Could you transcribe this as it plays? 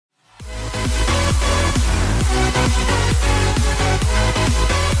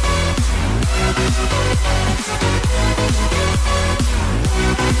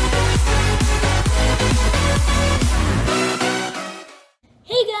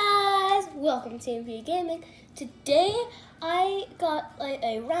welcome to TMPGaming. Today I got like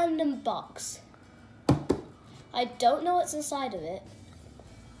a random box. I don't know what's inside of it,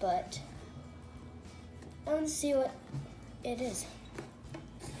 but I want to see what it is.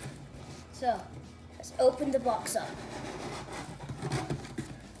 So let's open the box up.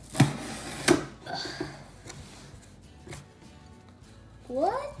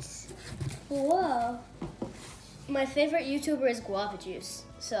 What? Whoa. My favorite YouTuber is Guava Juice,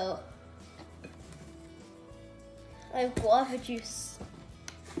 so I have Guava Juice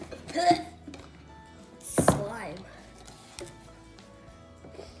slime.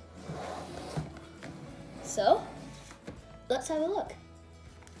 So let's have a look.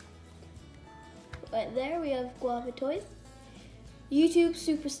 Right there we have Guava Toys. YouTube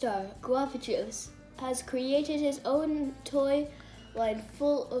superstar Guava Juice has created his own toy line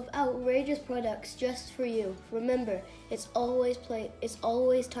full of outrageous products just for you. Remember, it's always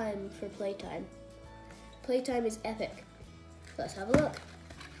time for playtime. Playtime is epic. Let's have a look.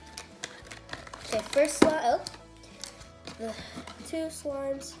 Okay, first slime. Oh, the two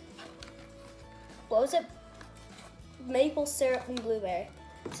slimes. What was it? Maple syrup and blueberry.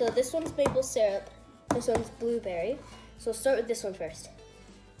 So this one's maple syrup. This one's blueberry. So we'll start with this one first.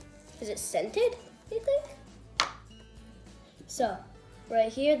 Is it scented, you think? So, right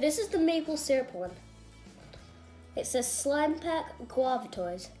here, this is the maple syrup one. It says Slime Pack Guava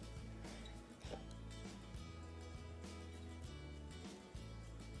Toys.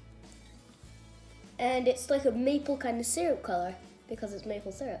 And it's like a maple kind of syrup color because it's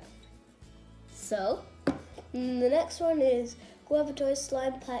maple syrup. So, the next one is Guava Toys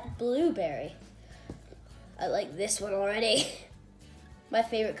Slime Pack Blueberry. I like this one already. My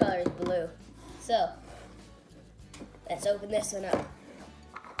favorite color is blue. So, let's open this one up.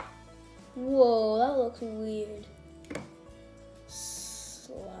 Whoa, that looks weird.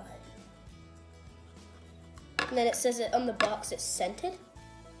 Slime. And then it says it on the box it's scented.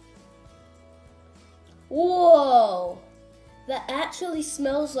 Whoa, that actually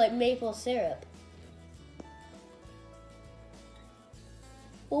smells like maple syrup.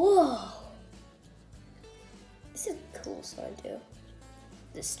 Whoa. This is a cool slime too.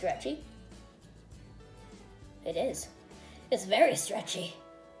 Is it stretchy? It is. It's very stretchy.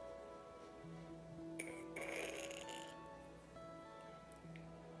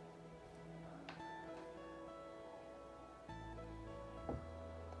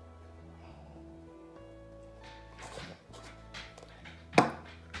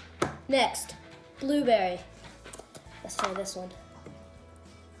 Next, blueberry. Let's try this one.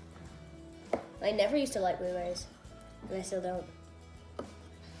 I never used to like blueberries, and I still don't.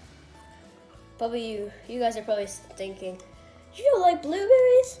 Probably you guys are probably thinking, you don't like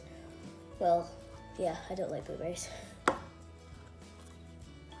blueberries? Well, yeah, I don't like blueberries.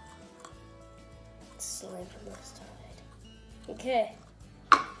 Slime from this side. Okay.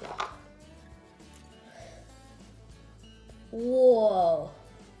 Whoa.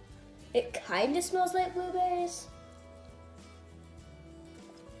 It kind of smells like blueberries.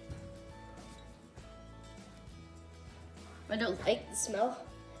 I don't like the smell.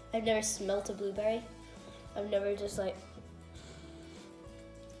 I've never smelt a blueberry. I've never just like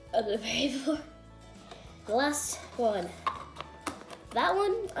a blueberry before. The last one. That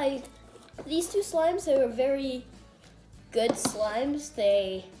one, these two slimes, they were very good slimes.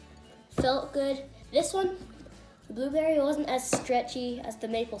 They felt good. This one, the blueberry wasn't as stretchy as the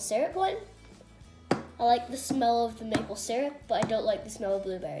maple syrup one. I like the smell of the maple syrup, but I don't like the smell of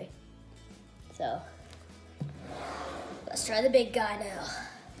blueberry. So, let's try the big guy now.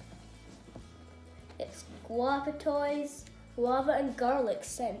 It's Guava Toys, guava and garlic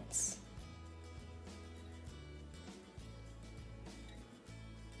scents.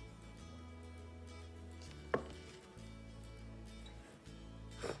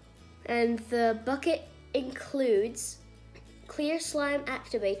 And the bucket includes clear slime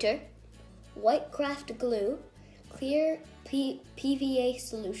activator, white craft glue, clear PVA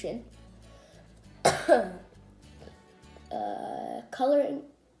solution, coloring,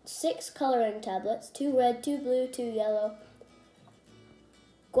 6 coloring tablets, 2 red, 2 blue, 2 yellow,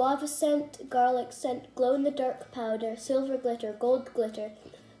 guava scent, garlic scent, glow-in-the-dark powder, silver glitter, gold glitter,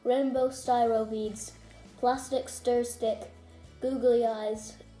 rainbow styro beads, plastic stir stick, googly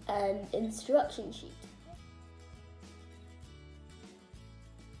eyes, and instruction sheet.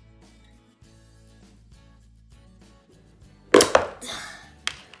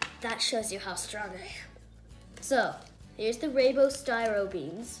 That shows you how strong I am. So, here's the rainbow styro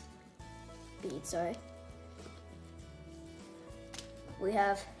beads. We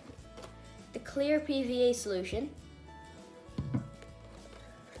have the clear PVA solution.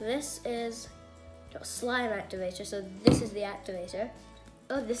 this is slime activator, so this is the activator.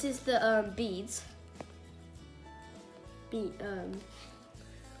 Oh, this is the beads.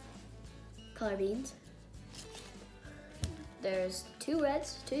 Color beans. There's 2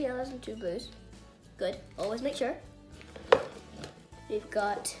 reds, 2 yellows, and 2 blues. Good, always make sure. We've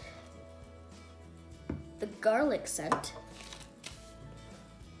got the garlic scent,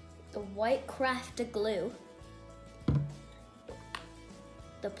 the white crafted glue,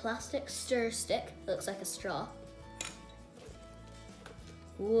 the plastic stir stick, looks like a straw.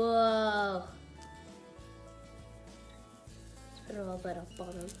 Whoa. Let's put a little bit up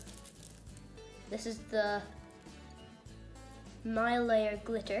bottom. This is the My Layer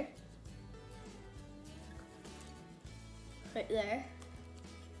glitter. Right there.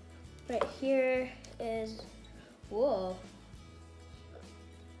 Right here is, whoa.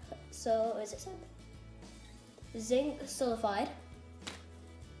 So, is it zinc sulfide.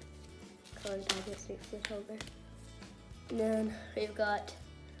 Colors I get to flip over. And then we've got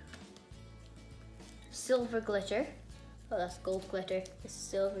silver glitter. Oh, that's gold glitter. This is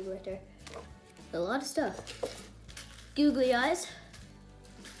silver glitter. A lot of stuff. Googly eyes.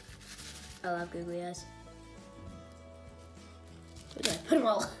 I love googly eyes. Where do I put them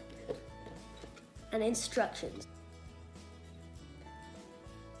all? And instructions.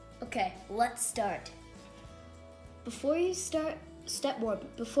 Okay, let's start. Before you start, step 1,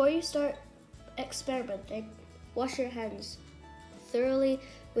 before you start experimenting, wash your hands thoroughly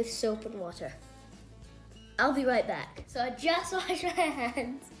with soap and water. I'll be right back. So I just washed my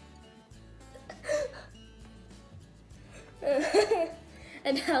hands.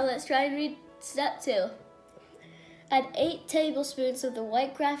 And now let's try and read step 2. Add 8 tablespoons of the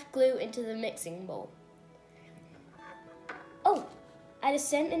white craft glue into the mixing bowl. Oh, add a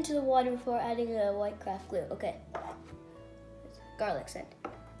scent into the water before adding the white craft glue. Okay. Garlic scent.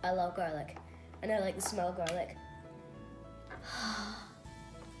 I love garlic. And I like the smell of garlic.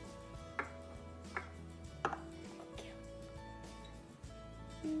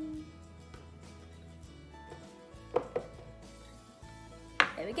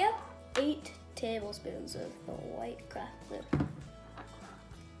 There we go. 8 tablespoons of the white craft glue.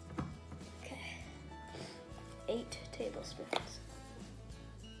 Okay. 8 tablespoons.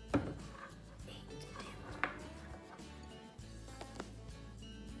 8 tablespoons.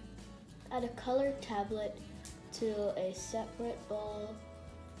 Add a colored tablet to a separate bowl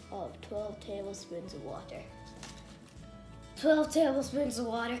of 12 tablespoons of water. 12 tablespoons of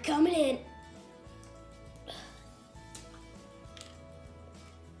water coming in.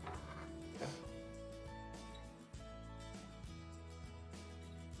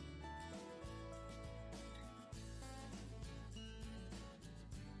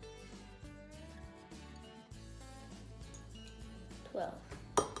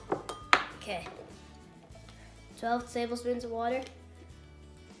 Okay, 12 tablespoons of water.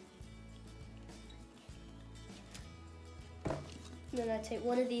 And then I take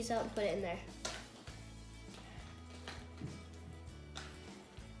one of these out and put it in there.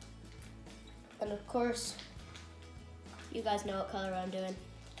 And of course, you guys know what color I'm doing.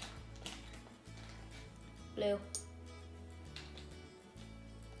 Blue.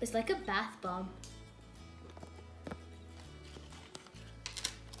 It's like a bath bomb.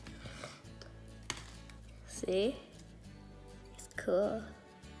 See? It's cool.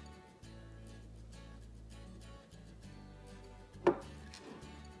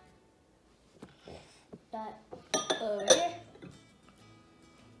 That over here.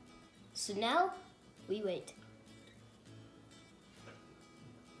 So now we wait.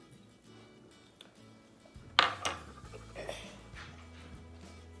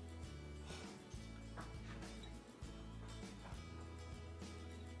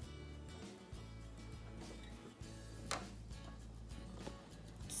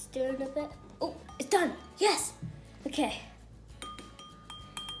 Stir it a bit. Oh, it's done. Yes. Okay.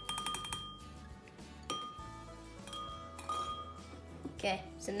 Okay,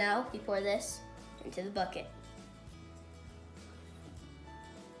 so now we pour this into the bucket.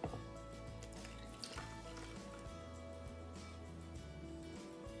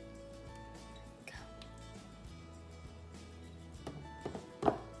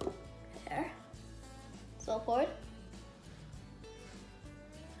 Go. There. It's all poured.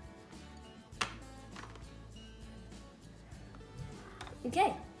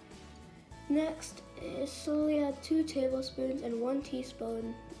 Okay. Next is slowly add 2 tablespoons and 1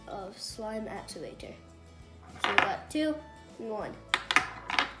 teaspoon of slime activator. So we got 2 and 1.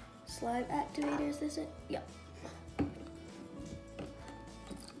 Slime activator, is this it? Yep.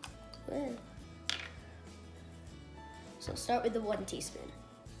 Whoa. So start with the 1 teaspoon.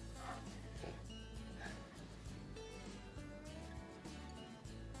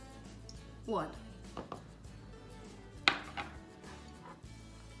 1.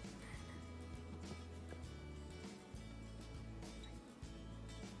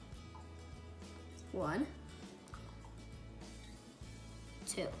 One,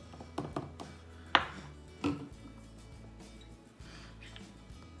 2.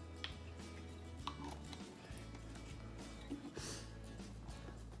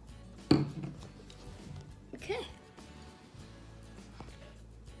 Okay.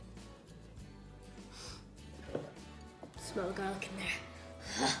 Smell the garlic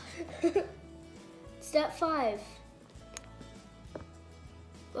in there. Step 5.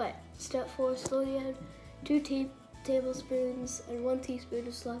 What? Step 4, slowly add 2 tablespoons and 1 teaspoon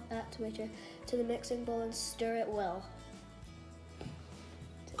of slaw activator to the mixing bowl and stir it well.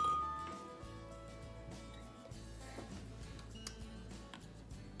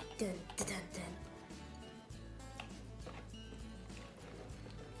 Dun, dun, dun, dun.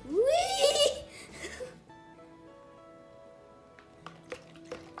 Whee!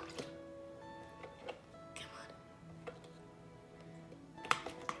 Come on.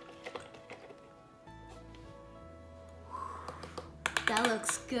 That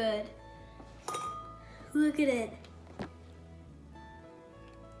looks good. Look at it.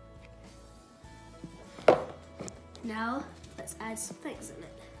 Now, let's add some things in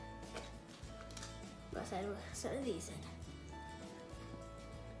it. Let's add some of these in.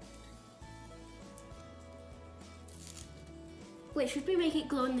 Wait, should we make it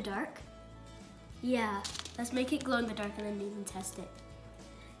glow in the dark? Yeah, let's make it glow in the dark and then even test it.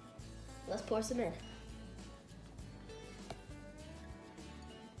 Let's pour some in.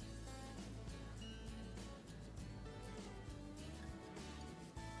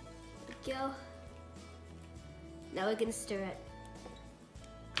 There we go. Now we're gonna stir it.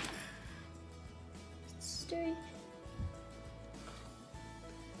 Stirring.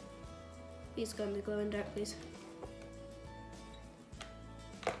 Please go in the glow in the dark, please.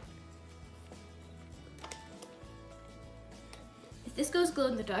 If this goes glow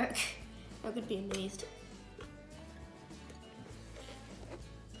in the dark, I'm gonna be amazed.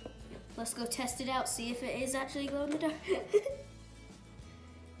 Let's go test it out, see if it is actually glow in the dark.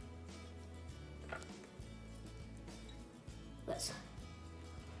 Let's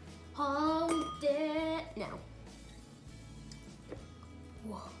hold it now.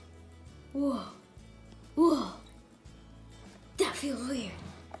 Whoa, whoa, whoa. That feels weird.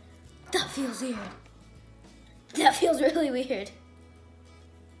 That feels weird. That feels really weird.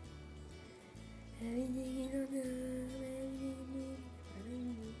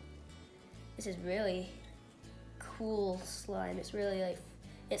 This is really cool slime. It's really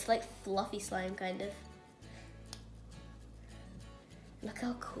it's like fluffy slime kind of. Look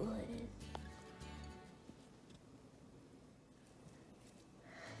how cool it is.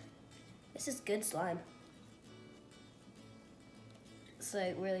 This is good slime. It's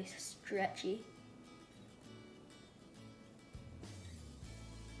like really stretchy.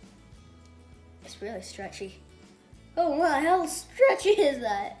 It's really stretchy. Oh my, how stretchy is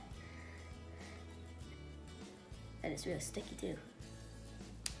that? And it's really sticky too.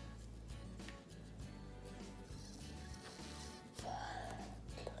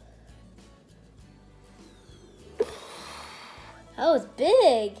 That was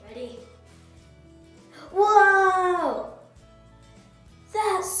big. Ready? Whoa!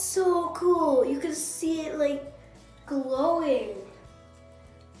 That's so cool. You can see it like glowing.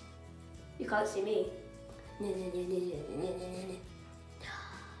 You can't see me.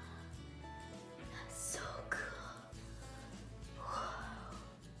 That's so cool. Whoa.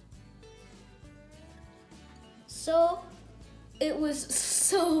 So, it was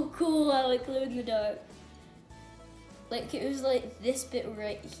so cool how it glowed in the dark. Like, it was like this bit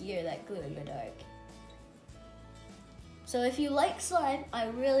right here that glowed in the dark. So if you like slime, I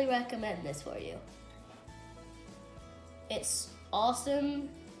really recommend this for you. It's awesome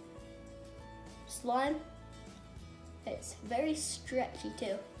slime. It's very stretchy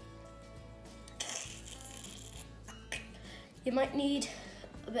too. You might need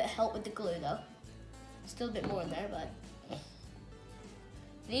a bit of help with the glue though. Still a bit more in there, but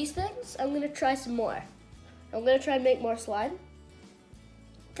these things, I'm gonna try some more. I'm gonna try and make more slime.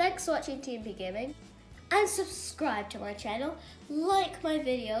 Thanks for watching TMPGaming, and subscribe to my channel, like my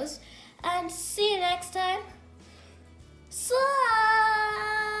videos, and see you next time. Slime!